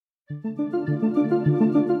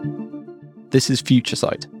This is Future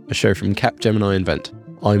Sight, a show from Capgemini Invent.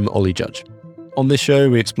 I'm Ollie Judge. On this show,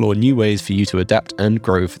 we explore new ways for you to adapt and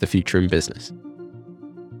grow for the future in business.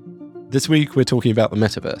 This week, we're talking about the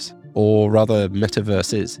metaverse, or rather,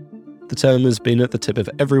 metaverses. The term has been at the tip of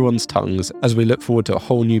everyone's tongues as we look forward to a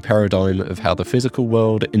whole new paradigm of how the physical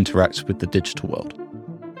world interacts with the digital world.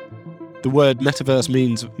 The word metaverse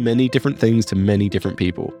means many different things to many different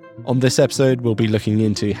people. On this episode, we'll be looking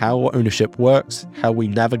into how ownership works, how we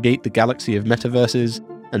navigate the galaxy of metaverses,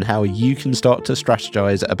 and how you can start to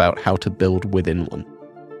strategize about how to build within one.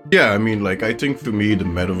 Yeah, I think for me, the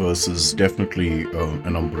metaverse is definitely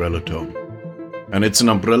an umbrella term. And it's an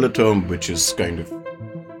umbrella term which is kind of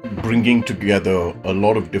bringing together a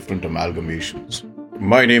lot of different amalgamations.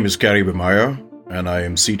 My name is Kari Bimaya, and I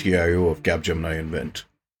am CTIO of Capgemini Invent.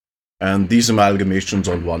 And these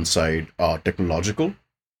amalgamations on one side are technological.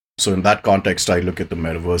 So in that context, I look at the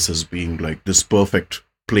metaverse as being like this perfect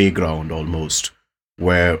playground almost,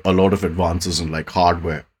 where a lot of advances in like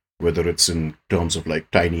hardware, whether it's in terms of like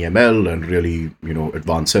tiny ML and really,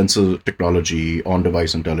 advanced sensor technology,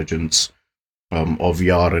 on-device intelligence, or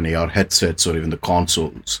VR and AR headsets, or even the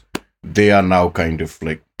consoles, they are now kind of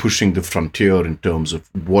like pushing the frontier in terms of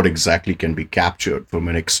what exactly can be captured from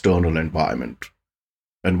an external environment.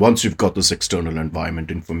 And once you've got this external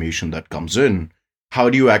environment information that comes in, how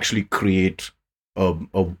do you actually create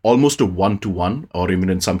almost a one-to-one, or even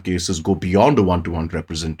in some cases go beyond a one-to-one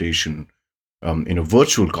representation in a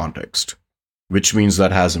virtual context, which means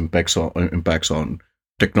that has impacts on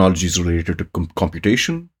technologies related to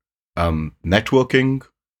computation, networking,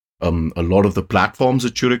 a lot of the platforms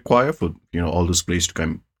that you require for all this place to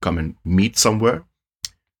come and meet somewhere.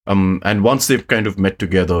 And once they've kind of met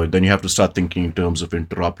together, then you have to start thinking in terms of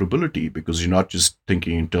interoperability, because you're not just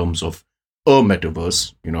thinking in terms of a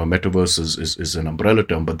metaverse. A metaverse is an umbrella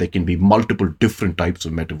term, but there can be multiple different types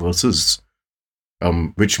of metaverses,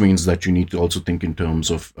 which means that you need to also think in terms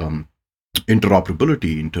of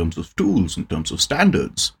interoperability, in terms of tools, in terms of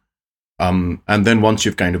standards. And then once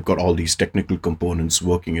you've kind of got all these technical components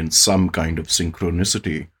working in some kind of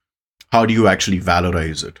synchronicity, how do you actually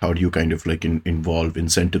valorize it? How do you kind of like involve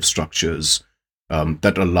incentive structures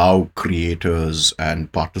that allow creators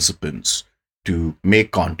and participants to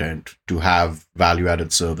make content, to have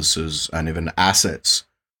value-added services and even assets,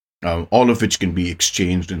 all of which can be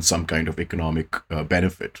exchanged in some kind of economic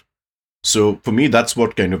benefit. So for me, that's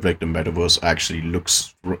what kind of like the metaverse actually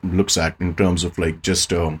looks at in terms of like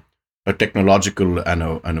just a technological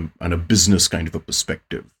and a business kind of a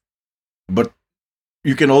perspective. But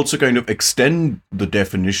you can also kind of extend the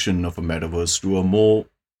definition of a metaverse to a more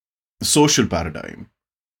social paradigm,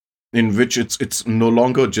 in which it's no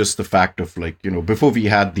longer just the fact of like, before we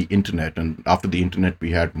had the internet, and after the internet we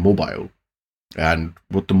had mobile. And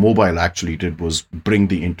what the mobile actually did was bring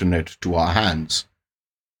the internet to our hands.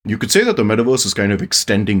 You could say that the metaverse is kind of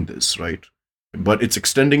extending this, right? But it's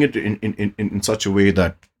extending it in such a way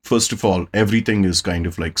that, first of all, everything is kind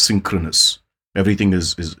of like synchronous. Everything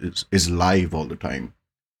is live all the time.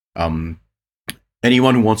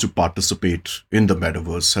 Anyone who wants to participate in the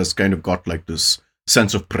metaverse has kind of got like this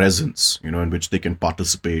sense of presence, in which they can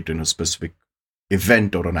participate in a specific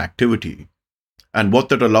event or an activity. And what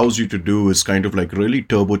that allows you to do is kind of like really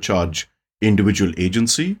turbocharge individual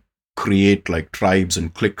agency, create like tribes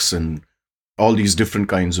and cliques and all these different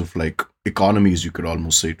kinds of like economies, you could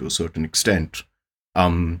almost say, to a certain extent.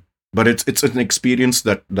 But it's an experience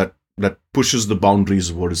that pushes the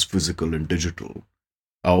boundaries of what is physical and digital,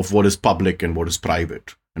 of what is public and what is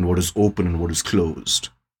private, and what is open and what is closed.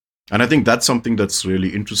 And I think that's something that's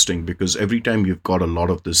really interesting, because every time you've got a lot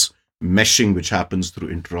of this meshing which happens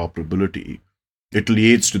through interoperability, it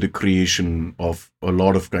leads to the creation of a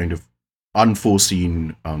lot of kind of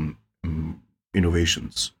unforeseen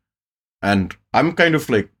innovations. And I'm kind of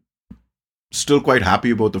like still quite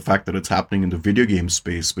happy about the fact that it's happening in the video game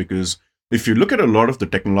space, because if you look at a lot of the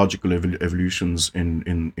technological evolutions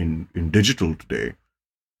in digital today,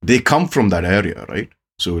 they come from that area, right?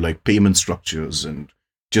 So like payment structures and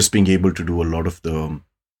just being able to do a lot of the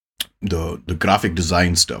graphic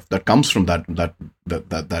design stuff that comes from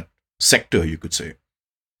that sector, you could say.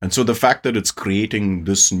 And so the fact that it's creating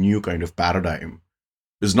this new kind of paradigm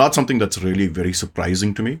is not something that's really very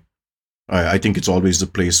surprising to me. I think it's always the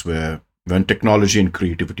place where when technology and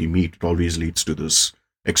creativity meet, it always leads to this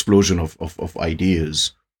explosion of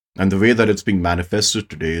ideas. And the way that it's being manifested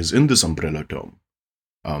today is in this umbrella term.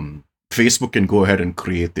 Facebook can go ahead and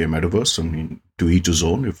create their metaverse. I mean, to each his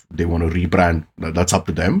own. If they want to rebrand, that's up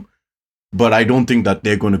to them. But I don't think that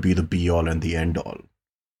they're going to be the be all and the end all.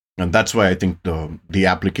 And that's why I think the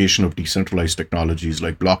application of decentralized technologies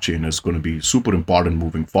like blockchain is going to be super important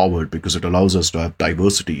moving forward, because it allows us to have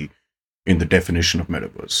diversity in the definition of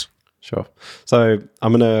metaverse. Sure. So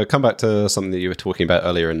I'm going to come back to something that you were talking about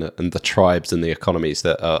earlier, and the tribes and the economies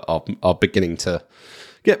that are beginning to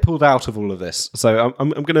get pulled out of all of this. So I'm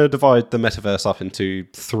going to divide the metaverse up into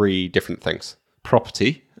three different things.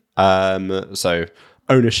 Property, so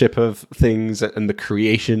ownership of things and the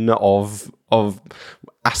creation of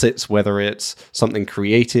assets, whether it's something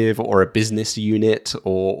creative or a business unit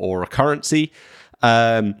or a currency.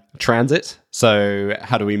 Transit, so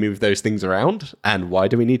how do we move those things around, and why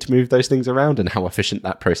do we need to move those things around, and how efficient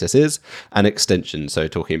that process is. And extension, so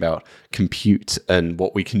talking about compute and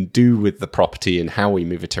what we can do with the property and how we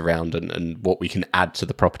move it around, and what we can add to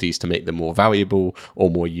the properties to make them more valuable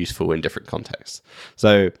or more useful in different contexts.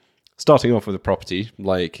 So starting off with a property,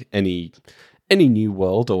 like any new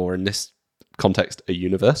world, or in this context a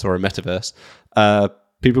universe or a metaverse,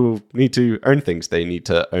 people need to own things. They need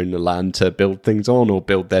to own the land to build things on or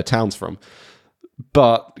build their towns from.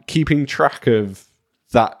 But keeping track of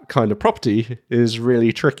that kind of property is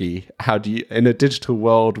really tricky. How do you, in a digital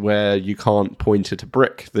world where you can't point at a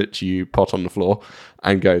brick that you pot on the floor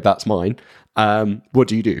and go, that's mine, what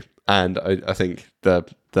do you do? And I think the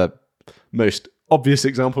most obvious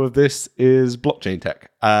example of this is blockchain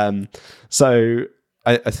tech. So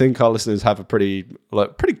I think our listeners have a pretty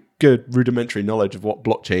good rudimentary knowledge of what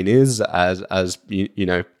blockchain is, as you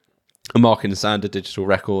know, a mark in the sand, a digital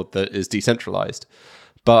record that is decentralized.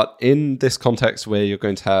 But in this context where you're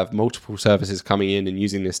going to have multiple services coming in and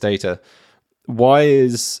using this data, why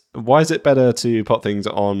is it better to put things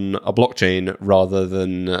on a blockchain rather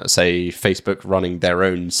than, say, Facebook running their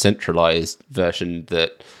own centralized version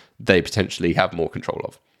that they potentially have more control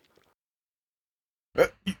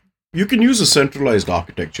of? You can use a centralized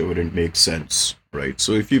architecture when it makes sense, right?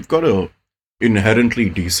 So if you've got a inherently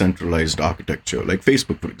decentralized architecture, like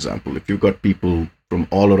Facebook, for example, if you've got people from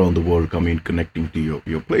all around the world coming connecting to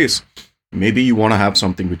your place, maybe you want to have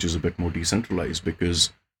something which is a bit more decentralized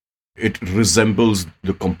because it resembles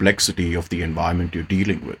the complexity of the environment you're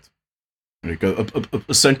dealing with. Like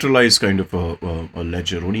a centralized kind of a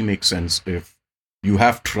ledger only makes sense if you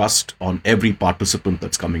have trust on every participant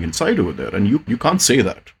that's coming inside over there. And you can't say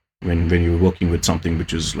that when you're working with something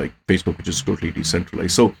which is like Facebook, which is totally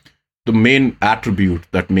decentralized. So the main attribute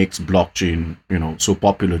that makes blockchain, so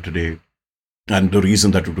popular today, and the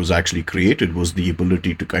reason that it was actually created, was the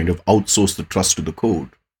ability to kind of outsource the trust to the code.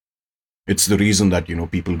 It's the reason that,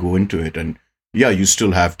 people go into it. And yeah, you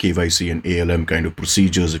still have KYC and ALM kind of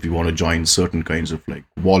procedures if you want to join certain kinds of like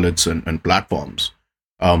wallets and platforms,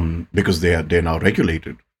 because they're now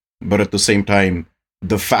regulated. But at the same time,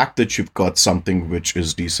 the fact that you've got something which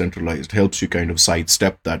is decentralized helps you kind of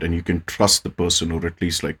sidestep that, and you can trust the person, or at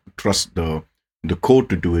least like trust the code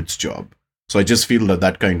to do its job. So I just feel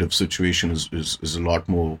that kind of situation is a lot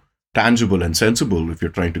more tangible and sensible if you're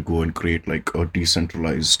trying to go and create like a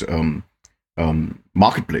decentralized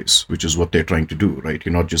marketplace, which is what they're trying to do, right?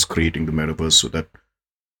 You're not just creating the metaverse so that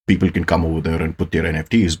people can come over there and put their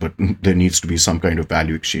NFTs, but there needs to be some kind of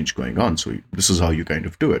value exchange going on. So this is how you kind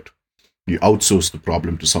of do it. You outsource the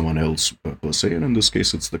problem to someone else per se, and in this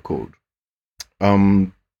case, it's the code.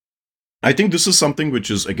 I think this is something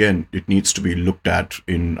which is, again, it needs to be looked at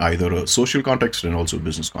in either a social context and also a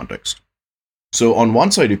business context. So on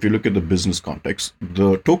one side, if you look at the business context,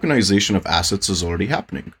 the tokenization of assets is already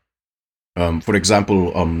happening. For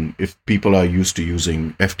example, if people are used to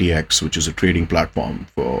using FTX, which is a trading platform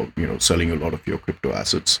for selling a lot of your crypto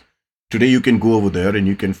assets, today you can go over there and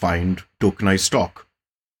you can find tokenized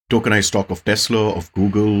stock of Tesla, of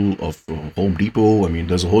Google, of Home Depot. I mean,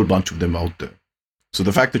 there's a whole bunch of them out there. So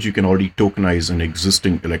the fact that you can already tokenize an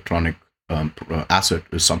existing electronic asset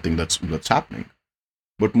is something that's happening.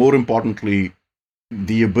 But more importantly,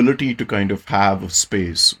 the ability to kind of have a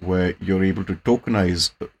space where you're able to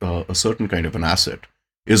tokenize a certain kind of an asset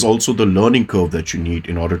is also the learning curve that you need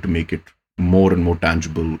in order to make it more and more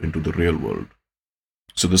tangible into the real world.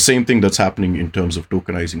 So the same thing that's happening in terms of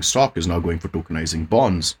tokenizing stock is now going for tokenizing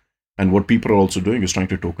bonds. And what people are also doing is trying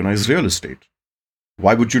to tokenize real estate.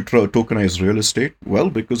 Why would you tokenize real estate? Well,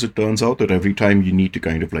 because it turns out that every time you need to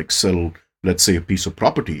kind of like sell, let's say, a piece of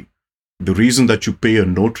property, the reason that you pay a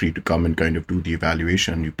notary to come and kind of do the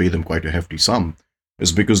evaluation, you pay them quite a hefty sum,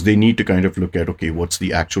 is because they need to kind of look at, okay, what's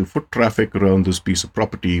the actual foot traffic around this piece of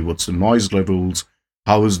property? What's the noise levels?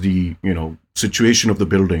 How is the, situation of the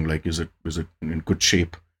building? Like, is it in good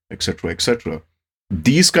shape, et cetera, et cetera.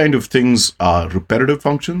 These kind of things are repetitive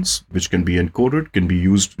functions, which can be encoded, can be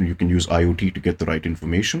used. You can use IoT to get the right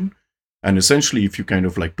information. And essentially, if you kind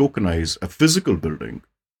of like tokenize a physical building,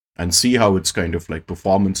 and see how its kind of like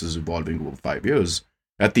performance is evolving over 5 years,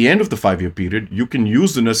 at the end of the 5-year period, you can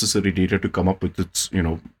use the necessary data to come up with its,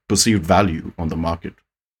 perceived value on the market.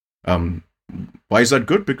 Why is that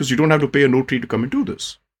good? Because you don't have to pay a notary to come and do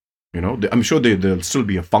this. I'm sure there'll still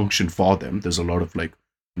be a function for them. There's a lot of like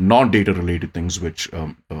non-data related things which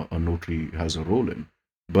a notary has a role in.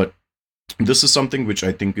 But this is something which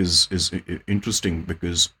I think is interesting,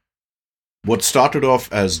 because what started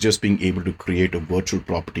off as just being able to create a virtual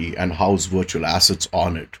property and house virtual assets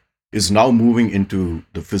on it is now moving into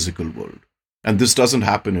the physical world. And this doesn't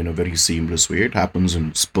happen in a very seamless way. It happens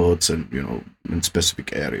in spurts and, in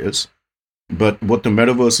specific areas. But what the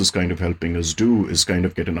metaverse is kind of helping us do is kind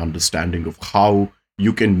of get an understanding of how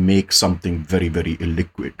you can make something very, very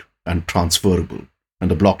illiquid and transferable. And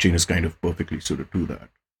the blockchain is kind of perfectly suited to that.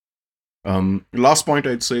 Last point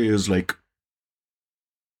I'd say is like,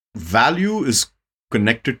 value is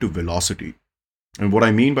connected to velocity. And what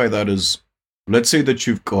I mean by that is, let's say that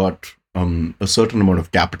you've got a certain amount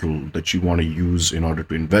of capital that you want to use in order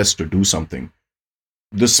to invest or do something.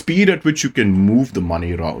 The speed at which you can move the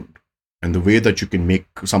money around and the way that you can make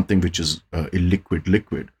something which is illiquid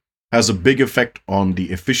liquid has a big effect on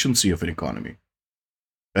the efficiency of an economy.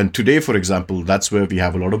 And today, for example, that's where we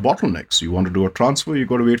have a lot of bottlenecks. You want to do a transfer, you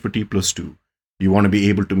got to wait for T+2. You want to be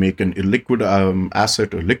able to make an illiquid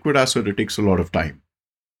asset a liquid asset, it takes a lot of time.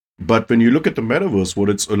 But when you look at the metaverse, what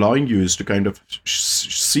it's allowing you is to kind of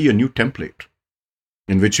see a new template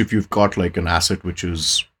in which if you've got like an asset which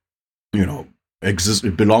is,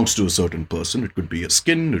 it belongs to a certain person, it could be a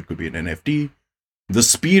skin, it could be an NFT, the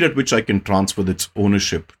speed at which I can transfer its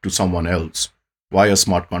ownership to someone else via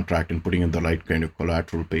smart contract and putting in the right kind of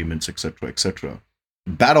collateral payments, etc.,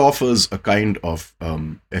 that offers a kind of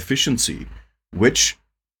efficiency which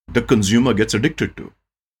the consumer gets addicted to.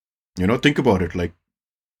 Think about it, like,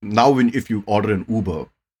 now, if you order an Uber,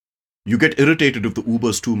 you get irritated if the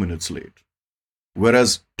Uber's 2 minutes late.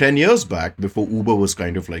 Whereas 10 years back, before Uber was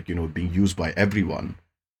kind of like, being used by everyone,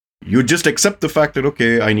 you just accept the fact that,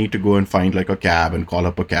 okay, I need to go and find like a cab and call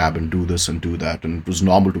up a cab and do this and do that. And it was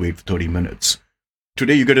normal to wait for 30 minutes.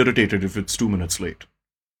 Today, you get irritated if it's 2 minutes late.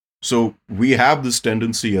 So we have this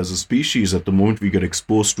tendency as a species, at the moment we get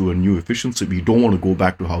exposed to a new efficiency, we don't want to go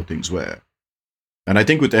back to how things were. And I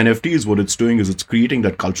think with NFTs, what it's doing is it's creating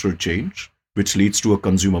that cultural change, which leads to a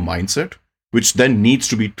consumer mindset, which then needs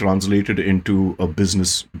to be translated into a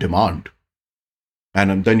business demand.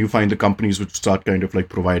 And then you find the companies which start kind of like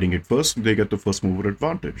providing it first, they get the first mover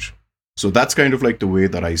advantage. So that's kind of like the way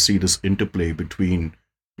that I see this interplay between,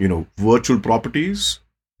 virtual properties,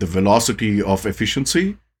 the velocity of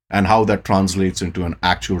efficiency, and how that translates into an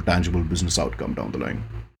actual tangible business outcome down the line.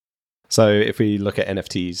 So if we look at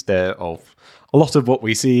NFTs, they're of a lot of what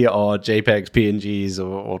we see are JPEGs, PNGs,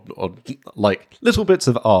 or like little bits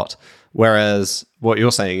of art. Whereas what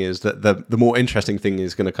you're saying is that the more interesting thing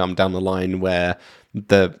is going to come down the line, where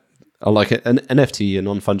like an NFT, a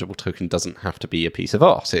non-fungible token, doesn't have to be a piece of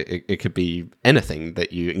art. It could be anything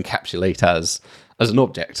that you encapsulate as an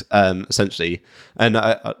object, essentially. And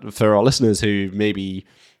for our listeners who may be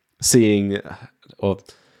seeing, or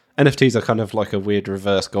NFTs are kind of like a weird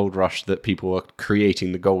reverse gold rush, that people are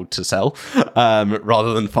creating the gold to sell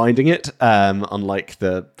rather than finding it, unlike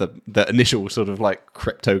the initial sort of like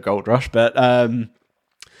crypto gold rush. But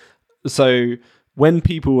so when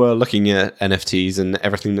people are looking at NFTs and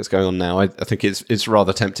everything that's going on now, I think it's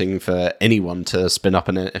rather tempting for anyone to spin up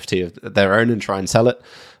an NFT of their own and try and sell it.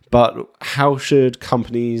 But how should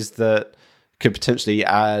companies that could potentially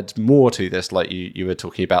add more to this, like you were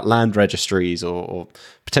talking about land registries, or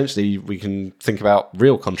potentially we can think about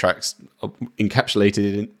real contracts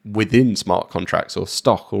encapsulated within smart contracts or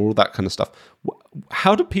stock or all that kind of stuff.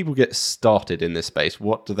 How do people get started in this space?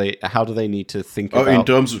 How do they need to think about? In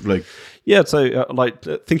terms of like... Yeah, so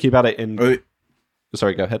thinking about it in...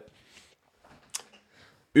 Sorry, go ahead.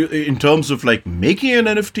 In terms of like making an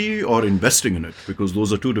NFT or investing in it, because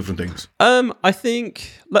those are two different things. I think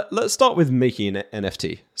let's start with making an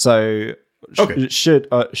NFT. So, okay.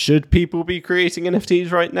 Should people be creating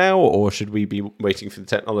NFTs right now, or should we be waiting for the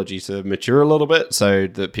technology to mature a little bit so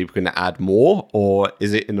that people can add more, or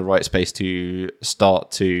is it in the right space to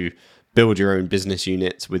start to build your own business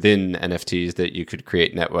units within NFTs that you could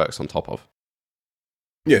create networks on top of?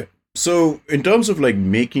 Yeah. So in terms of like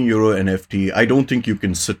making your own NFT, I don't think you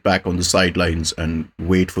can sit back on the sidelines and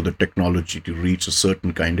wait for the technology to reach a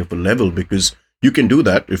certain kind of a level, because you can do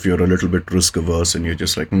that if you're a little bit risk averse and you're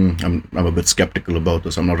just like, I'm a bit skeptical about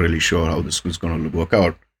this. I'm not really sure how this is going to work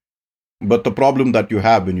out. But the problem that you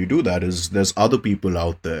have when you do that is there's other people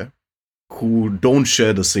out there who don't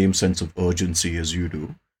share the same sense of urgency as you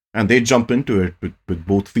do. and they jump into it with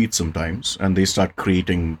both feet sometimes, and they start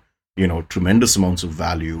creating, tremendous amounts of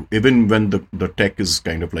value, even when the tech is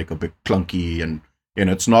kind of like a bit clunky and,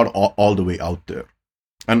 it's not all the way out there.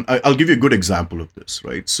 And I'll give you a good example of this,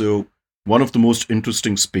 right? So one of the most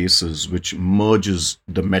interesting spaces which merges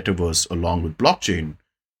the metaverse along with blockchain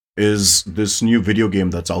is this new video game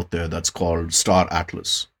that's out there that's called Star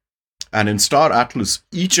Atlas. And in Star Atlas,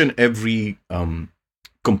 each and every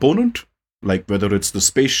component, like whether it's the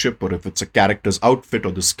spaceship or if it's a character's outfit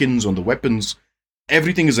or the skins on the weapons,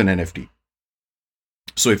 everything is an NFT.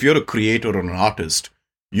 So if you're a creator or an artist,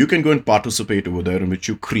 you can go and participate over there in which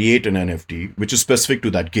you create an NFT, which is specific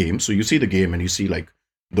to that game. So you see the game and you see like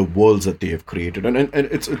the worlds that they have created. And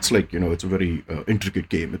it's like, it's a very intricate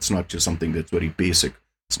game. It's not just something that's very basic.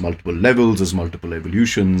 It's multiple levels, there's multiple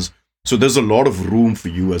evolutions. So there's a lot of room for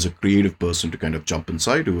you as a creative person to kind of jump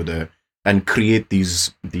inside over there and create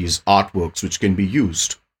these artworks which can be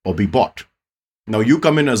used or be bought. Now you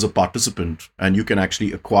come in as a participant and you can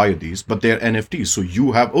actually acquire these, but they're NFTs, so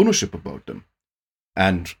you have ownership about them.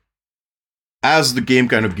 And as the game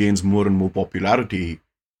kind of gains more and more popularity,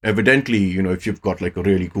 evidently, if you've got like a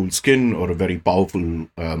really cool skin or a very powerful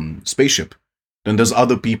spaceship, then there's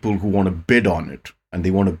other people who want to bid on it and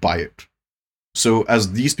they want to buy it. So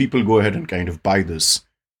as these people go ahead and kind of buy this,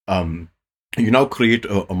 you now create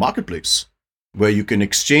a marketplace where you can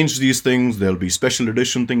exchange these things. There'll be special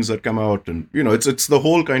edition things that come out, and it's the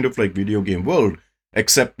whole kind of like video game world,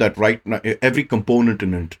 except that right now every component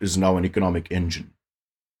in it is now an economic engine.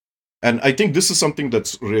 And I think this is something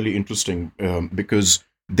that's really interesting because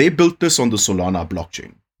they built this on the Solana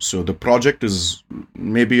blockchain. So the project is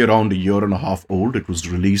maybe around a year and a half old. It was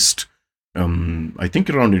released, I think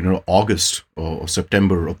around August or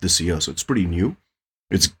September of this year. So it's pretty new.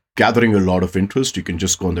 It's gathering a lot of interest. You can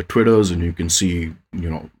just go on the Twitters and you can see,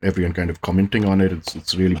 everyone kind of commenting on it.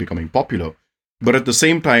 It's really becoming popular. But at the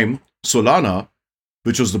same time, Solana,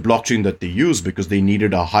 which was the blockchain that they used because they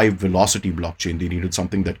needed a high velocity blockchain, they needed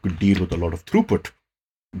something that could deal with a lot of throughput,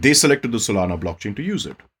 they selected the Solana blockchain to use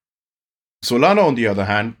it. Solana, on the other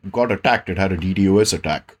hand, got attacked. It had a DDoS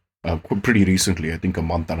attack pretty recently, I think a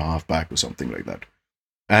month and a half back or something like that.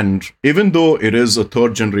 And even though it is a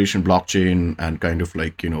third generation blockchain and kind of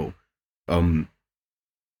like,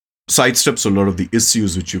 sidesteps a lot of the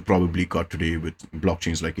issues which you probably got today with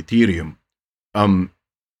blockchains like Ethereum,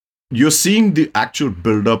 you're seeing the actual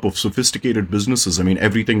build-up of sophisticated businesses. I mean,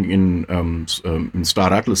 everything in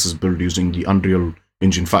Star Atlas is built using the Unreal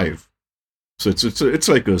Engine 5. So it's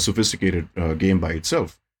like a sophisticated game by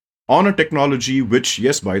itself. On a technology which,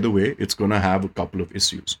 yes, by the way, it's going to have a couple of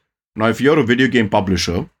issues. Now, if you're a video game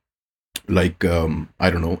publisher, like, I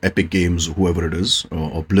don't know, Epic Games, or whoever it is,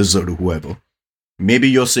 or Blizzard, or whoever, maybe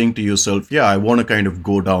you're saying to yourself, yeah, I want to kind of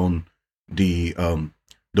go down the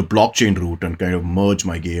blockchain route and kind of merge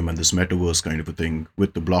my game and this metaverse kind of a thing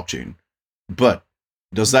with the blockchain. But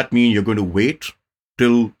does that mean you're going to wait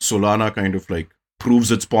till Solana kind of like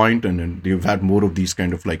proves its point and then you've had more of these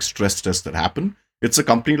kind of like stress tests that happen? It's a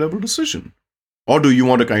company level decision. Or do you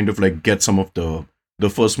want to kind of like get some of the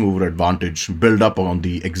first mover advantage, build up on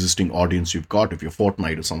the existing audience you've got if you're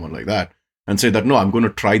Fortnite or someone like that, and say that, no, I'm going to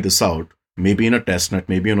try this out, maybe in a testnet,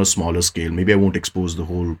 maybe on a smaller scale, maybe I won't expose the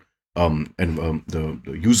whole the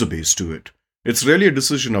user base to it. It's really a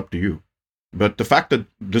decision up to you. But the fact that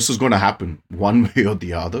this is going to happen one way or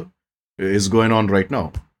the other is going on right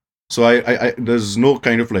now. So I there's no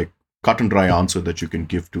kind of like cut and dry answer that you can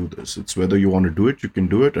give to this. It's whether you want to do it, you can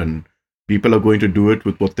do it, and people are going to do it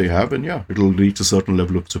with what they have, and yeah, it'll reach a certain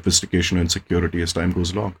level of sophistication and security as time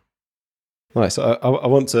goes along. Nice. I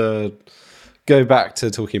want to go back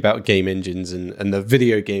to talking about game engines and the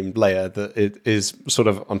video game layer that it is sort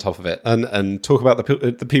of on top of it, and talk about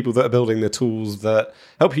the people that are building the tools that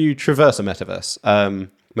help you traverse a metaverse.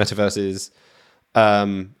 Metaverses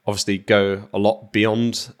obviously go a lot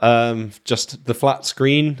beyond just the flat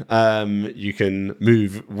screen. You can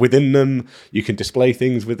move within them, you can display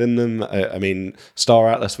things within them. I mean, Star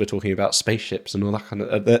Atlas, we're talking about spaceships and all that kind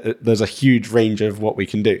of there's a huge range of what we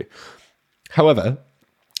can do. However,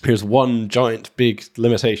 here's one giant big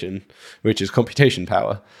limitation, which is computation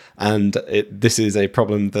power. And this is a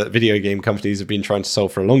problem that video game companies have been trying to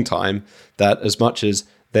solve for a long time, that as much as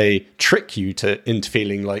they trick you into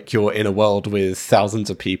feeling like you're in a world with thousands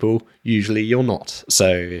of people, usually you're not.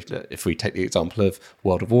 So if we take the example of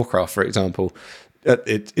World of Warcraft, for example,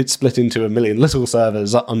 it's split into a million little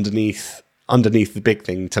servers underneath the big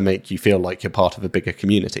thing to make you feel like you're part of a bigger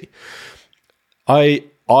community.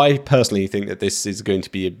 I personally think that this is going to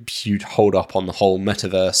be a huge hold up on the whole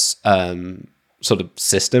metaverse sort of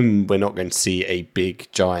system. We're not going to see a big,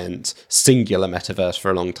 giant, singular metaverse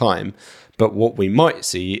for a long time. But what we might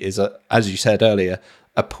see is, as you said earlier,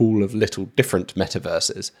 a pool of little different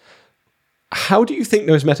metaverses. How do you think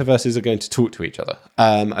those metaverses are going to talk to each other?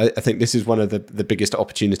 I think this is one of the biggest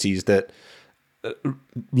opportunities that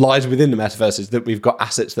lies within the metaverses, that we've got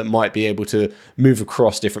assets that might be able to move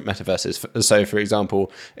across different metaverses. So, for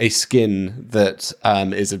example, a skin that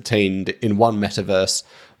is obtained in one metaverse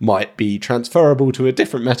might be transferable to a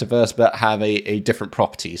different metaverse, but have a different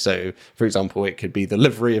property. So, for example, it could be the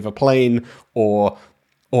livery of a plane, or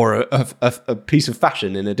a piece of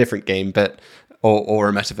fashion in a different game, but or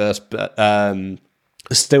a metaverse, but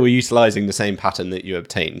still utilizing the same pattern that you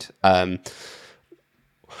obtained.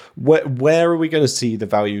 Where are we going to see the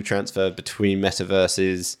value transfer between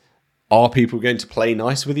metaverses? Are people going to play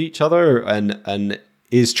nice with each other, and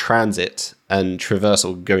is transit and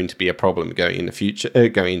traversal going to be a problem going into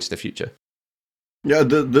the future? Yeah,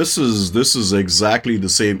 this is exactly the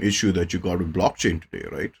same issue that you got with blockchain today,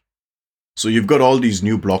 right? So you've got all these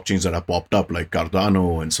new blockchains that have popped up, like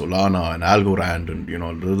Cardano and Solana and Algorand, and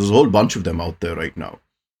there's a whole bunch of them out there right now.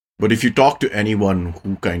 But if you talk to anyone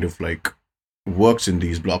who kind of like works in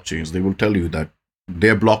these blockchains, they will tell you that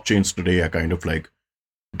their blockchains today are kind of like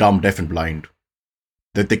dumb, deaf, and blind,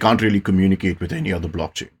 that they can't really communicate with any other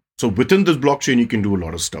blockchain. So within this blockchain, you can do a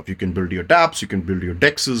lot of stuff. You can build your dApps, you can build your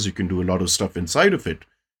DEXs, you can do a lot of stuff inside of it.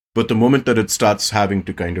 But the moment that it starts having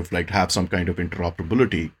to kind of like have some kind of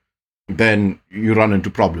interoperability, then you run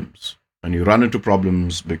into problems. And you run into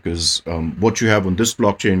problems because what you have on this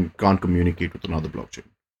blockchain can't communicate with another blockchain.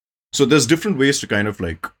 So there's different ways to kind of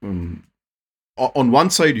like on one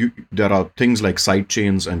side, there are things like side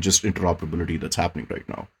chains and just interoperability that's happening right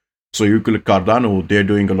now. So you could look at Cardano, they're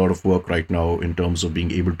doing a lot of work right now in terms of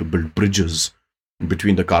being able to build bridges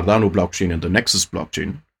between the Cardano blockchain and the Nexus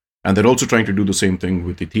blockchain. And they're also trying to do the same thing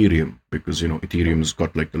with Ethereum, because, Ethereum's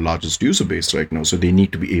got like the largest user base right now. So they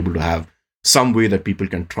need to be able to have some way that people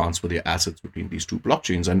can transfer their assets between these two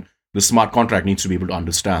blockchains. And the smart contract needs to be able to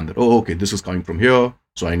understand that, okay, this is coming from here.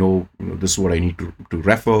 So I know, this is what I need to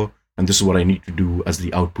refer. And this is what I need to do as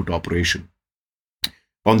the output operation.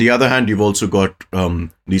 On the other hand, you've also got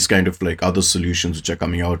these kind of like other solutions which are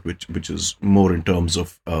coming out, which is more in terms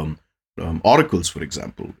of oracles, for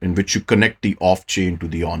example, in which you connect the off-chain to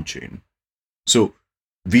the on-chain. So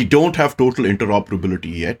we don't have total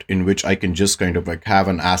interoperability yet, in which I can just kind of like have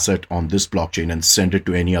an asset on this blockchain and send it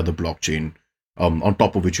to any other blockchain, on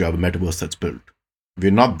top of which you have a metaverse that's built.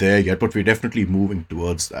 We're not there yet, but we're definitely moving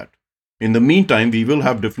towards that. In the meantime, we will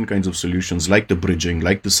have different kinds of solutions like the bridging,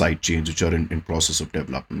 like the side chains, which are in process of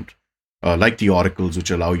development, like the oracles,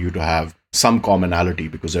 which allow you to have some commonality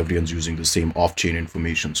because everyone's using the same off-chain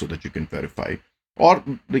information so that you can verify. Or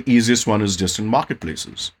the easiest one is just in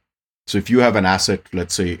marketplaces. So if you have an asset,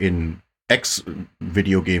 let's say in X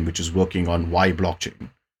video game, which is working on Y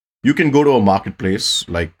blockchain, you can go to a marketplace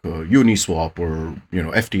like Uniswap or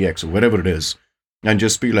FTX or whatever it is, and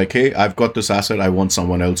just be like, hey, I've got this asset. I want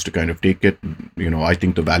someone else to kind of take it. I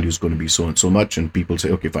think the value is going to be so and so much. And people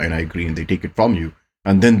say, okay, fine, I agree. And they take it from you.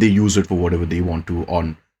 And then they use it for whatever they want to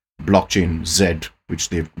on blockchain Z, which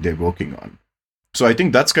they're working on. So I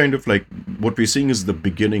think that's kind of like what we're seeing is the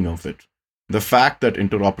beginning of it. The fact that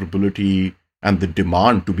interoperability and the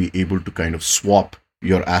demand to be able to kind of swap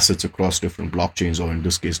your assets across different blockchains, or in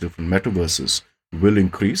this case, different metaverses, will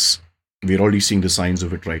increase. We're already seeing the signs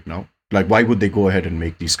of it right now. Like, why would they go ahead and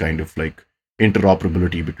make these kind of like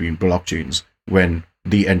interoperability between blockchains when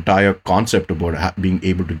the entire concept about being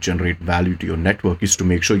able to generate value to your network is to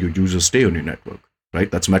make sure your users stay on your network,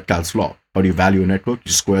 right? That's Metcalfe's law. How do you value a network?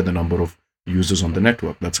 You square the number of users on the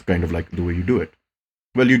network. That's kind of like the way you do it.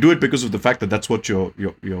 Well, you do it because of the fact that that's what your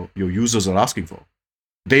users are asking for.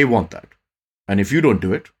 They want that. And if you don't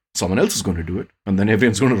do it, someone else is going to do it. And then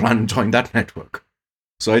everyone's going to run and join that network.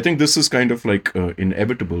 So I think this is kind of like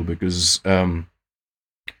inevitable because,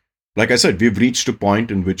 like I said, we've reached a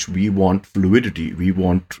point in which we want fluidity. We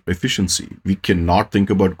want efficiency. We cannot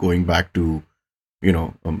think about going back to,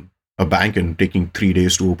 a bank and taking 3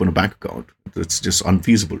 days to open a bank account. It's just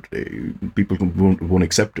unfeasible today. People won't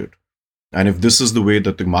accept it. And if this is the way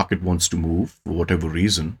that the market wants to move, for whatever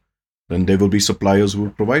reason, then there will be suppliers who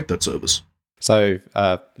will provide that service. So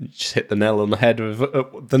just hit the nail on the head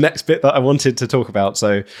with the next bit that I wanted to talk about.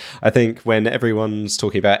 So I think when everyone's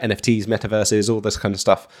talking about NFTs, metaverses, all this kind of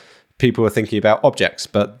stuff, people are thinking about objects.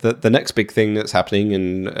 But the next big thing that's happening,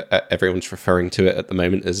 and everyone's referring to it at the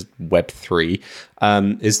moment as Web3,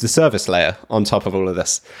 is the service layer on top of all of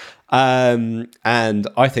this. And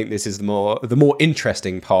I think this is the more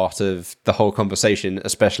interesting part of the whole conversation,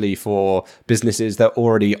 especially for businesses that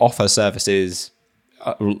already offer services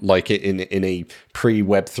like in a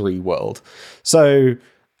pre-Web3 world. So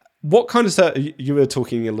what kind of you were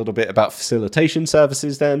talking a little bit about facilitation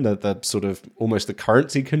services then, the sort of almost the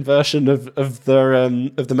currency conversion of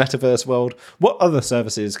the metaverse world. What other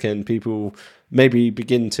services can people maybe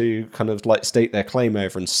begin to kind of like state their claim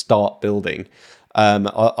over and start building?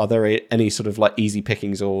 Are there any sort of like easy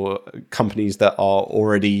pickings or companies that are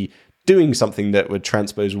already doing something that would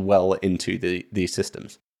transpose well into these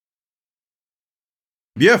systems?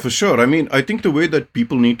 Yeah, for sure. I mean, I think the way that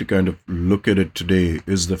people need to kind of look at it today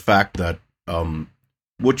is the fact that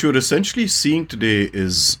what you're essentially seeing today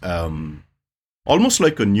is almost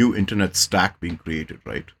like a new internet stack being created,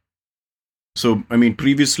 right? So, I mean,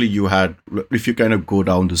 previously you had, if you kind of go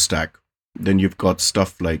down the stack, then you've got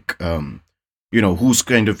stuff like, who's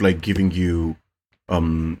kind of like giving you a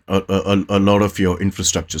lot of your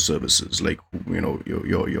infrastructure services, like, your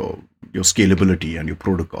scalability and your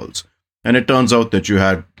protocols. And it turns out that you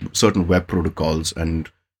had certain web protocols. And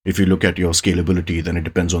if you look at your scalability, then it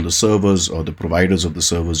depends on the servers or the providers of the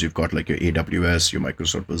servers. You've got like your AWS, your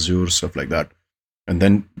Microsoft Azure, stuff like that. And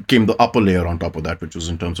then came the upper layer on top of that, which was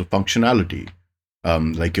in terms of functionality,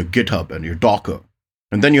 like your GitHub and your Docker.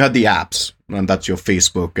 And then you had the apps, and that's your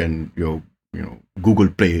Facebook and your Google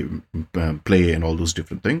Play and all those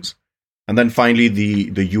different things. And then finally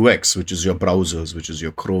the UX, which is your browsers, which is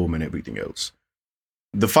your Chrome and everything else.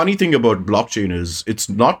 The funny thing about blockchain is it's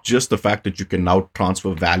not just the fact that you can now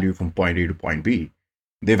transfer value from point A to point B.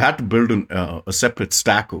 They've had to build a separate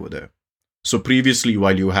stack over there. So previously,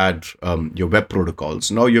 while you had your web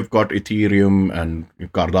protocols, now you've got Ethereum and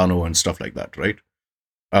Cardano and stuff like that, right?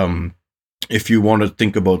 If you want to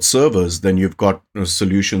think about servers, then you've got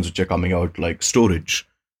solutions which are coming out like storage,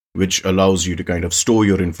 which allows you to kind of store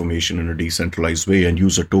your information in a decentralized way and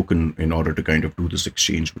use a token in order to kind of do this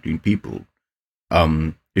exchange between people.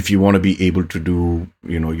 If you want to be able to do,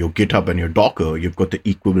 your GitHub and your Docker, you've got the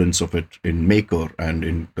equivalents of it in Maker and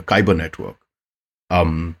in the Kyber network.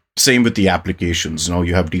 Same with the applications. Now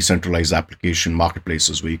you have decentralized application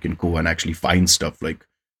marketplaces where you can go and actually find stuff like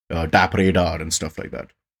DappRadar and stuff like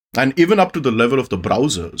that. And even up to the level of the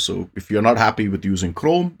browser. So if you're not happy with using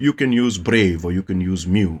Chrome, you can use Brave or you can use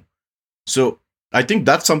Mu. So I think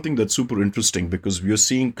that's something that's super interesting because we're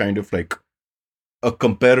seeing kind of like a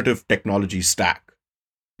comparative technology stack.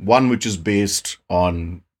 One which is based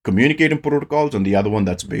on communicating protocols and the other one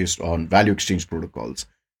that's based on value exchange protocols.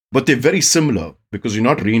 But they're very similar because you're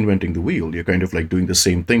not reinventing the wheel. You're kind of like doing the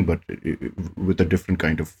same thing, but with a different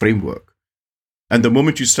kind of framework. And the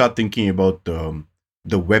moment you start thinking about the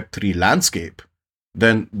Web3 landscape,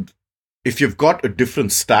 then if you've got a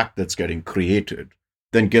different stack that's getting created,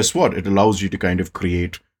 then guess what? It allows you to kind of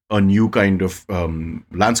create a new kind of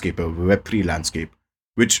landscape, a Web3 landscape,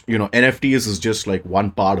 which, NFTs is just like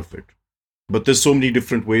one part of it. But there's so many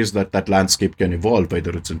different ways that landscape can evolve,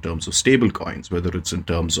 whether it's in terms of stable coins, whether it's in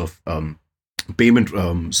terms of payment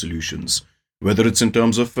solutions, whether it's in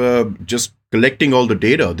terms of just collecting all the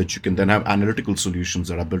data that you can then have analytical solutions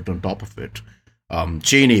that are built on top of it.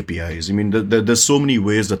 Chain APIs. I mean, there's so many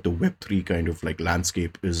ways that the Web3 kind of like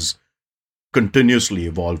landscape is continuously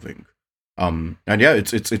evolving. And yeah,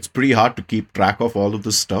 it's pretty hard to keep track of all of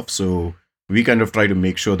this stuff. So we kind of try to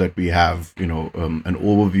make sure that we have, an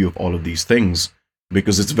overview of all of these things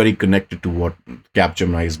because it's very connected to what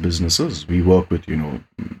Capgemini's business is. We work with,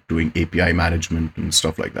 doing API management and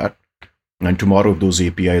stuff like that. And tomorrow, those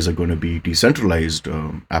APIs are going to be decentralized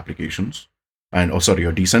applications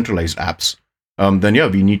or decentralized apps. Then yeah,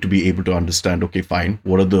 we need to be able to understand, okay, fine,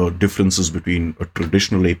 what are the differences between a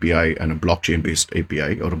traditional API and a blockchain-based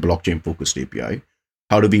API or a blockchain-focused API?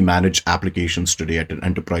 How do we manage applications today at an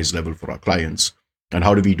enterprise level for our clients? And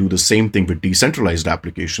how do we do the same thing with decentralized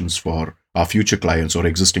applications for our future clients or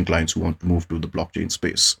existing clients who want to move to the blockchain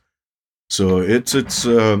space? So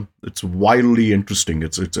it's wildly interesting.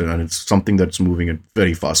 It's something that's moving at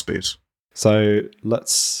very fast pace. So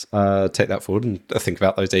let's take that forward and think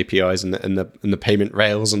about those APIs and the payment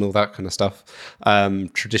rails and all that kind of stuff.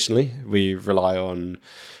 Traditionally, we rely on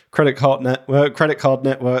credit card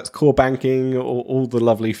networks, core banking, all the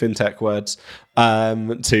lovely fintech words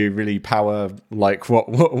to really power like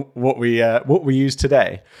what we use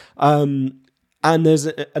today. And there's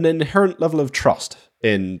an inherent level of trust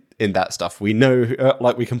in that stuff. We know,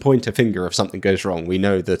 like we can point a finger if something goes wrong. We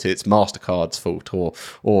know that it's MasterCard's fault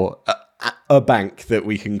or a bank that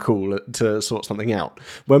we can call to sort something out.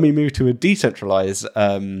 When we move to a decentralized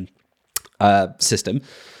system,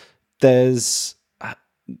 there's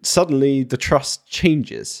suddenly the trust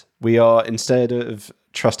changes We are, instead of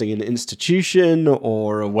trusting an institution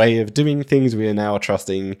or a way of doing things, we are now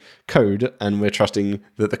trusting code, and we're trusting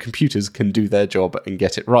that the computers can do their job and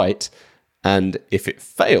get it right. And if it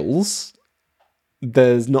fails,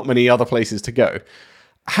 there's not many other places to go.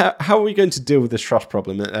 How are we going to deal with this trust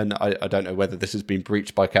problem? And I don't know whether this has been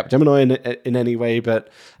breached by Capgemini in any way, but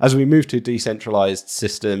as we move to decentralized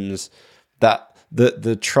systems, that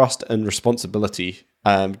the trust and responsibility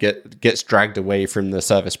gets dragged away from the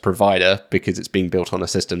service provider because it's being built on a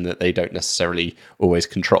system that they don't necessarily always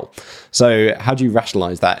control. So how do you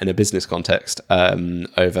rationalize that in a business context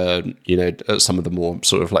over some of the more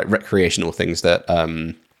sort of like recreational things that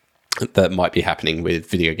that might be happening with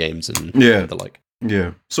video games and the like?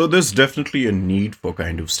 Yeah. So there's definitely a need for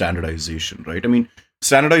kind of standardization, right? I mean,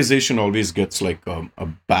 standardization always gets like a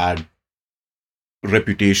bad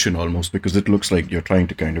reputation almost because it looks like you're trying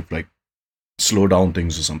to kind of like slow down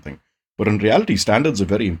things or something. But in reality, standards are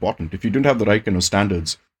very important. If you don't have the right kind of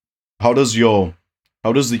standards, how does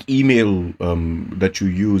the email that you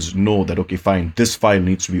use know that, okay, fine, this file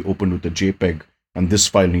needs to be opened with a JPEG and this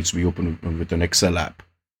file needs to be opened with an Excel app?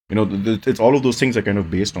 It's all of those things are kind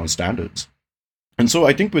of based on standards. And so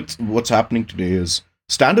I think with what's happening today is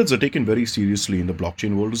standards are taken very seriously in the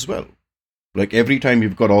blockchain world as well. Like every time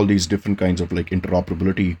you've got all these different kinds of like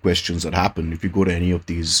interoperability questions that happen, if you go to any of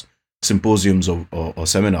these symposiums or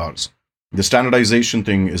seminars, the standardization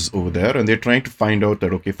thing is over there and they're trying to find out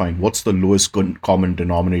that, okay, fine, what's the lowest common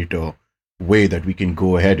denominator way that we can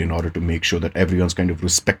go ahead in order to make sure that everyone's kind of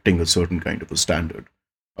respecting a certain kind of a standard.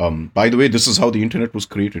 By the way, this is how the internet was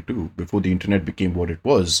created too. Before the internet became what it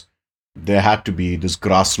was, there had to be this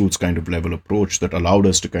grassroots kind of level approach that allowed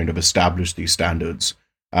us to kind of establish these standards.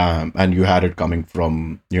 And you had it coming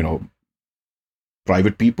from,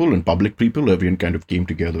 private people and public people. Everyone kind of came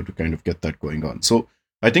together to kind of get that going on. So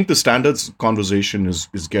I think the standards conversation is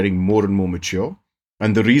getting more and more mature.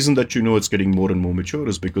 And the reason that it's getting more and more mature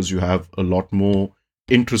is because you have a lot more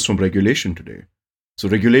interest from regulation today. So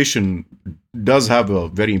regulation does have a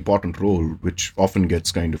very important role, which often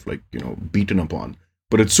gets kind of like, beaten upon.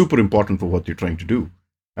 But it's super important for what you're trying to do.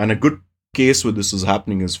 And a good case where this is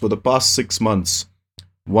happening is for the past 6 months,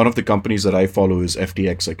 one of the companies that I follow is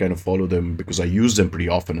FTX. I kind of follow them because I use them pretty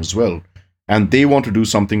often as well. And they want to do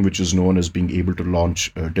something which is known as being able to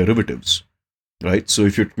launch derivatives, right? So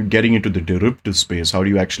if you're getting into the derivative space, how do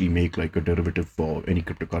you actually make like a derivative for any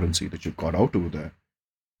cryptocurrency that you've got out over there?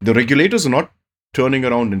 The regulators are not turning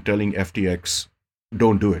around and telling FTX,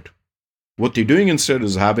 don't do it. What they're doing instead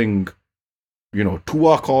is having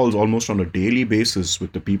 2-hour calls almost on a daily basis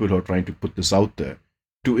with the people who are trying to put this out there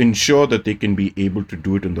to ensure that they can be able to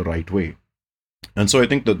do it in the right way. And so I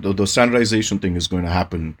think that the standardization thing is going to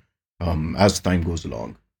happen as time goes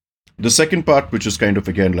along. The second part, which is kind of,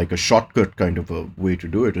 again, like a shortcut kind of a way to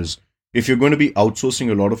do it, is if you're going to be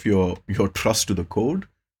outsourcing a lot of your trust to the code,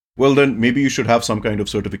 well, then maybe you should have some kind of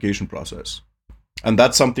certification process. And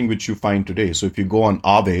that's something which you find today. So if you go on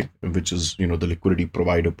Aave, which is, the liquidity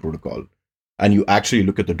provider protocol, and you actually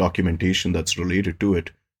look at the documentation that's related to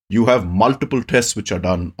it, you have multiple tests which are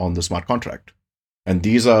done on the smart contract. And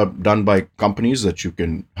these are done by companies that you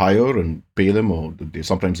can hire and pay them, or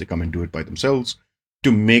sometimes they come and do it by themselves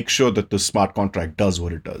to make sure that the smart contract does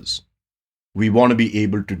what it does. We want to be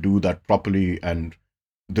able to do that properly. And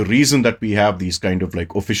the reason that we have these kind of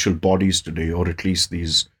like official bodies today, or at least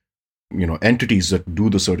these entities that do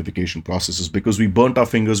the certification process, is because we burnt our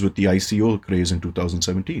fingers with the ICO craze in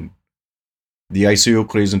 2017. The ICO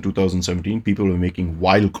craze in 2017, people were making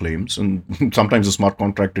wild claims, and sometimes the smart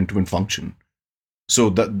contract didn't even function. So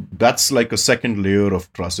that's like a second layer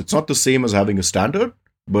of trust. It's not the same as having a standard,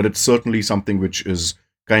 but it's certainly something which is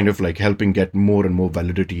kind of like helping get more and more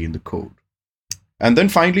validity in the code. And then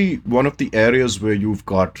finally, one of the areas where you've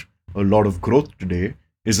got a lot of growth today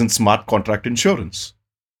is in smart contract insurance.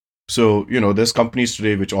 So, there's companies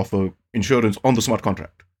today which offer insurance on the smart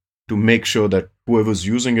contract to make sure that whoever's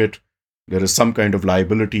using it, there is some kind of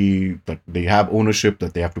liability, that they have ownership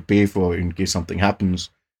that they have to pay for in case something happens.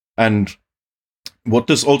 And what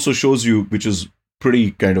this also shows you, which is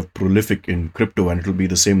pretty kind of prolific in crypto, and it'll be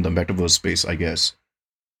the same in the metaverse space, I guess,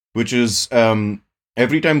 which is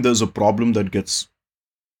every time there's a problem that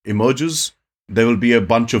emerges, there will be a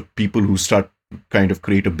bunch of people who start kind of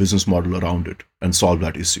create a business model around it and solve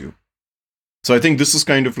that issue. So I think this is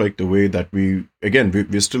kind of like the way that we're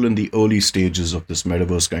still in the early stages of this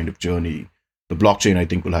metaverse kind of journey. The blockchain, I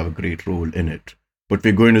think, will have a great role in it. But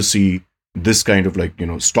we're going to see this kind of like,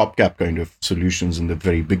 stopgap kind of solutions in the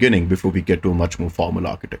very beginning before we get to a much more formal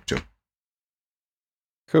architecture.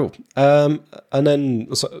 Cool. And then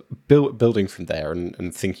building from there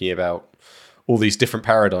and thinking about all these different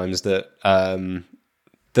paradigms that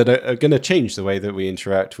that are going to change the way that we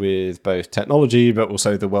interact with both technology, but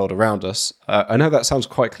also the world around us. I know that sounds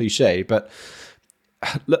quite cliche, but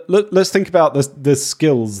let's think about the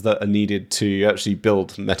skills that are needed to actually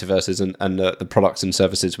build metaverses and the products and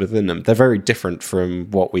services within them. They're very different from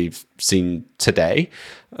what we've seen today.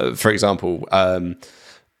 For example,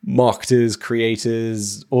 marketers,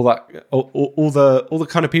 creators, all the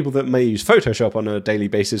kind of people that may use Photoshop on a daily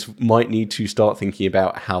basis might need to start thinking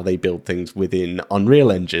about how they build things within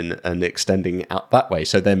Unreal Engine and extending out that way.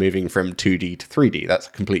 So they're moving from 2D to 3D. That's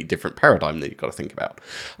a completely different paradigm that you've got to think about.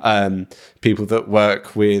 People that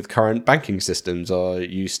work with current banking systems are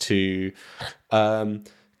used to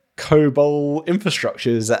COBOL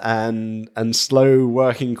infrastructures and slow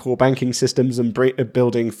working core banking systems and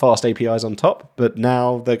building fast APIs on top, but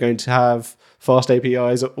now they're going to have fast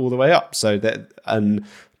APIs all the way up. So that, and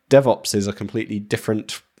DevOps is a completely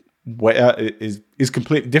different way, is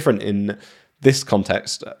completely different in this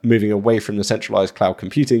context, moving away from the centralized cloud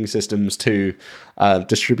computing systems to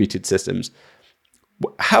distributed systems.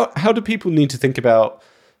 How do people need to think about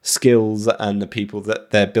skills and the people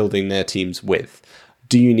that they're building their teams with?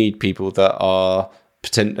 Do you need people that are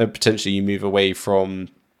potentially you move away from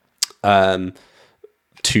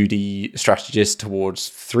 2D strategists towards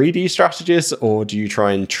 3D strategists, or do you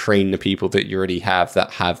try and train the people that you already have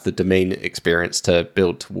that have the domain experience to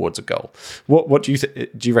build towards a goal? What do you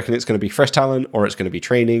do you reckon it's going to be fresh talent, or it's going to be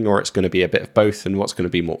training, or it's going to be a bit of both? And what's going to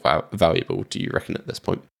be more valuable, do you reckon, at this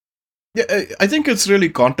point? Yeah, I think it's really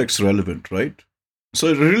context relevant, right? So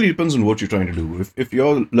it really depends on what you're trying to do. If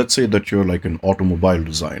you're, let's say that you're like an automobile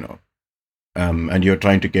designer, and you're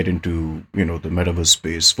trying to get into, the metaverse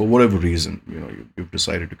space for whatever reason, you've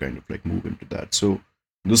decided to kind of like move into that. So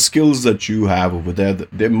the skills that you have over there,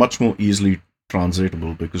 they're much more easily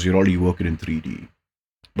translatable because you're already working in 3D.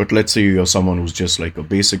 But let's say you're someone who's just like a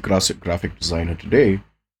basic graphic designer today,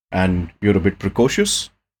 and you're a bit precocious,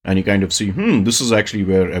 and you kind of see, this is actually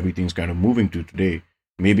where everything's kind of moving to today.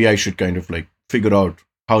 Maybe I should kind of like figure out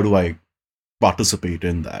how do I participate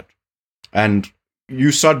in that. And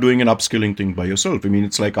you start doing an upskilling thing by yourself. I mean,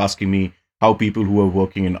 it's like asking me how people who are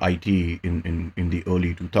working in IT in the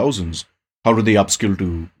early 2000s, how do they upskill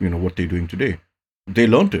to, what they're doing today? They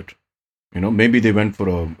learned it. Maybe they went for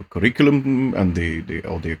a curriculum and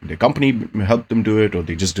their company helped them do it, or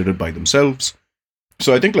they just did it by themselves.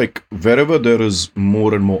 So I think like wherever there is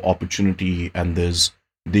more and more opportunity and there's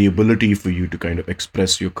the ability for you to kind of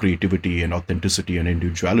express your creativity and authenticity and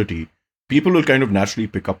individuality, people will kind of naturally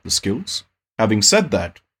pick up the skills. Having said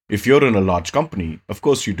that, if you're in a large company, of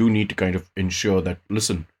course, you do need to kind of ensure that,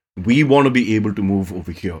 listen, we want to be able to move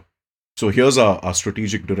over here. So here's our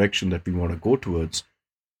strategic direction that we want to go towards.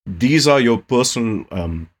 These are your personal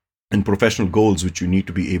and professional goals, which you need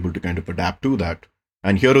to be able to kind of adapt to that.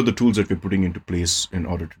 And here are the tools that we're putting into place in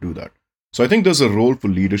order to do that. So I think there's a role for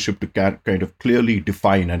leadership to kind of clearly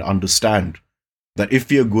define and understand that if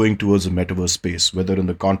we are going towards a metaverse space, whether in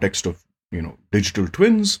the context of, digital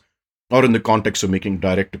twins or in the context of making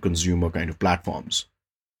direct-to-consumer kind of platforms,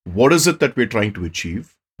 what is it that we're trying to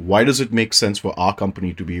achieve? Why does it make sense for our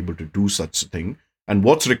company to be able to do such a thing? And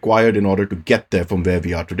what's required in order to get there from where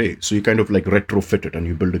we are today? So you kind of like retrofit it and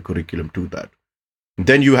you build a curriculum to that.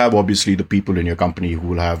 Then you have obviously the people in your company who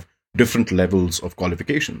will have different levels of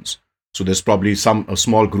qualifications. So there's probably a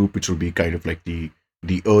small group which will be kind of like the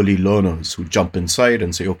early learners who jump inside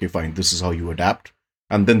and say, okay, fine, this is how you adapt.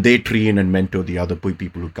 And then they train and mentor the other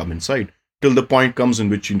people who come inside till the point comes in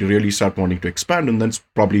which you really start wanting to expand. And that's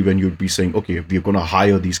probably when you'd be saying, okay, we're going to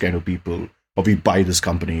hire these kind of people, or we buy this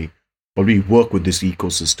company, or we work with this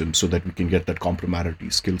ecosystem so that we can get that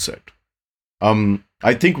complementarity skill set.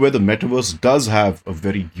 I think where the metaverse does have a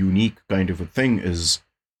very unique kind of a thing is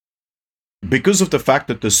because of the fact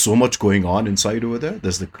that there's so much going on inside over there.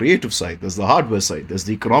 There's the creative side, there's the hardware side, there's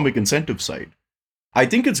the economic incentive side. I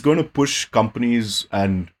think it's going to push companies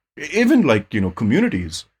and even like,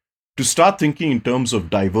 communities to start thinking in terms of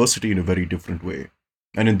diversity in a very different way.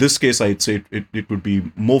 And in this case, I'd say it would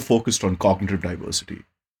be more focused on cognitive diversity.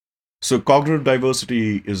 So cognitive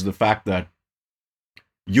diversity is the fact that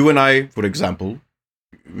you and I, for example,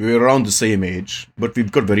 we're around the same age, but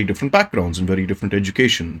we've got very different backgrounds and very different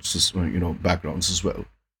education, backgrounds as well.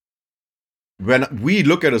 When we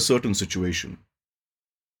look at a certain situation,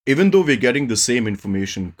 even though we're getting the same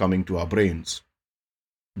information coming to our brains,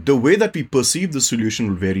 the way that we perceive the solution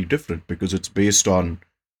will vary different because it's based on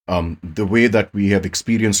the way that we have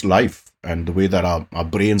experienced life and the way that our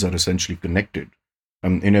brains are essentially connected.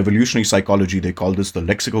 In evolutionary psychology, they call this the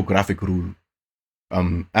lexicographic rule.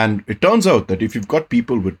 And it turns out that if you've got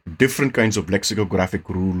people with different kinds of lexicographic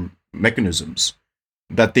rule mechanisms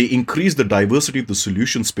that they increase the diversity of the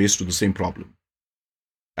solution space to the same problem.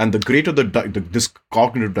 And the greater this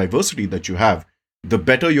cognitive diversity that you have, the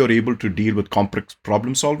better you're able to deal with complex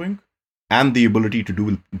problem solving and the ability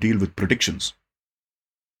to deal with predictions,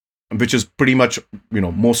 which is pretty much,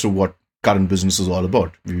 most of what current business is all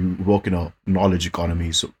about. You work in a knowledge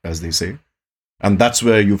economy, so, as they say. And that's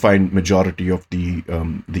where you find majority of the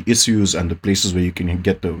issues and the places where you can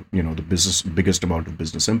get the biggest amount of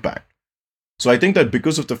business impact. So I think that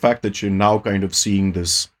because of the fact that you're now kind of seeing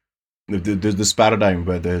this paradigm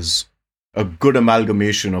where there's a good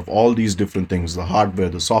amalgamation of all these different things, the hardware,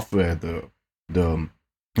 the software, the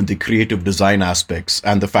creative design aspects,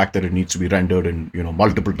 and the fact that it needs to be rendered in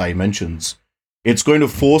multiple dimensions, it's going to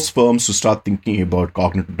force firms to start thinking about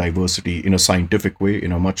cognitive diversity in a scientific way,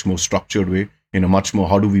 in a much more structured way, in a much more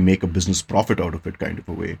how do we make a business profit out of it kind of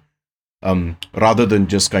a way, rather than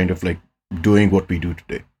just kind of like doing what we do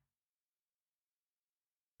today.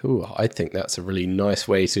 Ooh, I think that's a really nice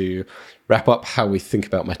way to wrap up how we think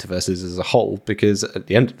about metaverses as a whole, because at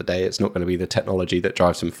the end of the day, it's not going to be the technology that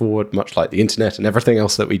drives them forward, much like the internet and everything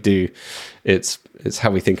else that we do. It's how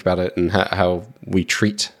we think about it and how we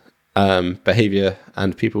treat behavior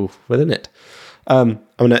and people within it. I'm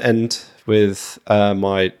going to end with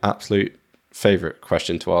my absolute favorite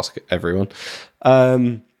question to ask everyone.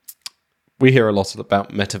 We hear a lot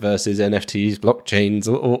about metaverses, NFTs, blockchains,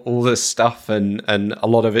 all this stuff, and a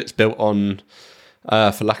lot of it's built on,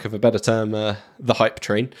 for lack of a better term, the hype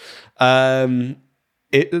train.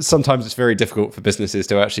 Sometimes it's very difficult for businesses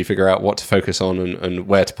to actually figure out what to focus on and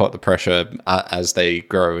where to put the pressure as they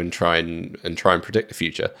grow and try and predict the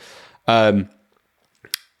future.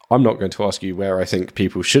 I'm not going to ask you where I think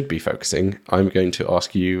people should be focusing. I'm going to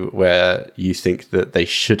ask you where you think that they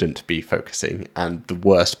shouldn't be focusing, and the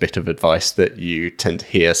worst bit of advice that you tend to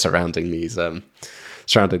hear surrounding these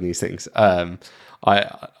things. I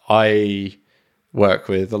work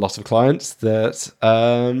with a lot of clients that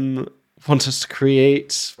want us to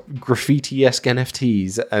create graffiti-esque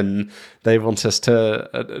NFTs, and they want us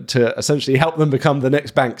to essentially help them become the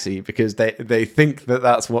next Banksy, because they think that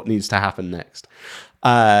that's what needs to happen next.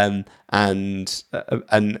 And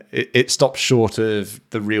it stops short of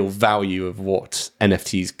the real value of what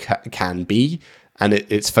NFTs can be, and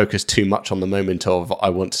it's focused too much on the moment of I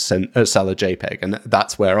want to sell a JPEG, and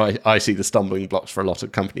that's where I see the stumbling blocks for a lot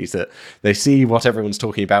of companies, that they see what everyone's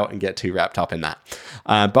talking about and get too wrapped up in that.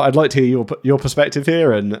 But I'd like to hear your perspective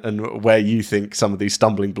here, and where you think some of these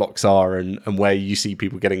stumbling blocks are, and where you see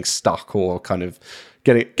people getting stuck or kind of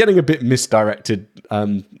getting a bit misdirected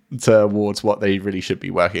towards what they really should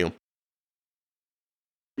be working on.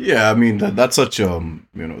 Yeah, I mean that's such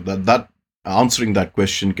that answering that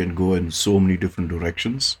question can go in so many different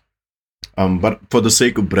directions. But for the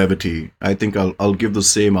sake of brevity, I think I'll give the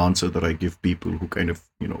same answer that I give people who kind of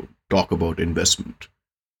talk about investment.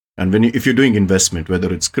 And if you're doing investment,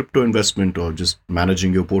 whether it's crypto investment or just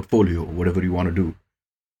managing your portfolio, whatever you want to do,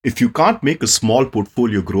 if you can't make a small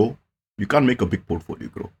portfolio grow, you can't make a big portfolio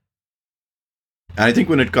grow. And I think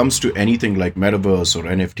when it comes to anything like metaverse or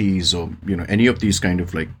NFTs or any of these kind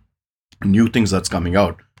of like new things that's coming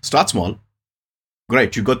out, start small.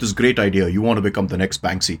 Great, you got this great idea. You want to become the next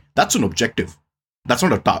Banksy. That's an objective. That's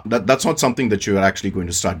not that's not something that you're actually going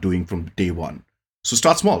to start doing from day one. So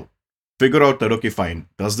start small. Figure out that, okay, fine.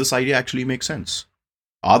 Does this idea actually make sense?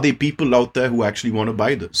 Are there people out there who actually want to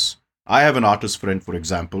buy this? I have an artist friend, for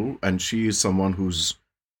example, and she is someone who's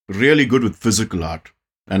really good with physical art.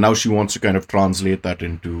 And now she wants to kind of translate that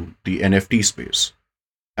into the NFT space.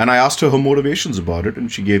 And I asked her motivations about it,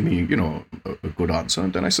 and she gave me, a good answer.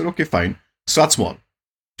 And then I said, okay, fine. Start small.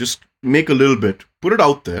 Just make a little bit, put it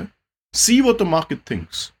out there, see what the market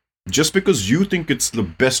thinks. Just because you think it's the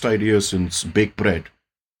best idea since baked bread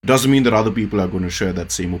doesn't mean that other people are going to share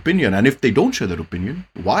that same opinion. And if they don't share that opinion,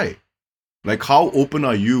 why? Like, how open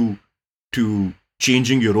are you to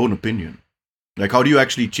changing your own opinion? Like, how do you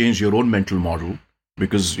actually change your own mental model?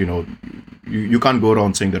 Because, you can't go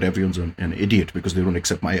around saying that everyone's an idiot because they don't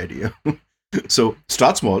accept my idea. So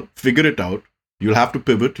start small, figure it out. You'll have to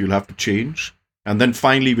pivot, you'll have to change. And then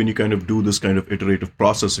finally, when you kind of do this kind of iterative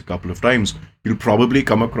process a couple of times, you'll probably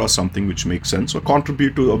come across something which makes sense or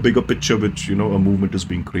contribute to a bigger picture, which, a movement is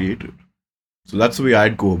being created. So that's the way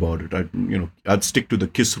I'd go about it. I'd stick to the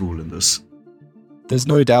KISS rule in this. There's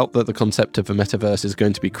no doubt that the concept of a metaverse is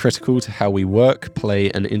going to be critical to how we work, play,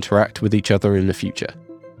 and interact with each other in the future.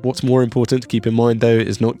 What's more important to keep in mind, though,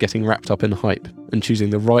 is not getting wrapped up in hype and choosing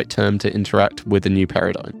the right term to interact with the new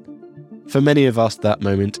paradigm. For many of us, that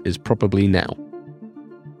moment is probably now.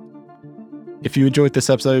 If you enjoyed this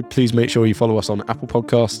episode, please make sure you follow us on Apple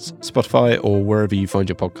Podcasts, Spotify, or wherever you find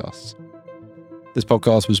your podcasts. This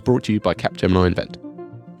podcast was brought to you by Capgemini Invent.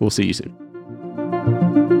 We'll see you soon.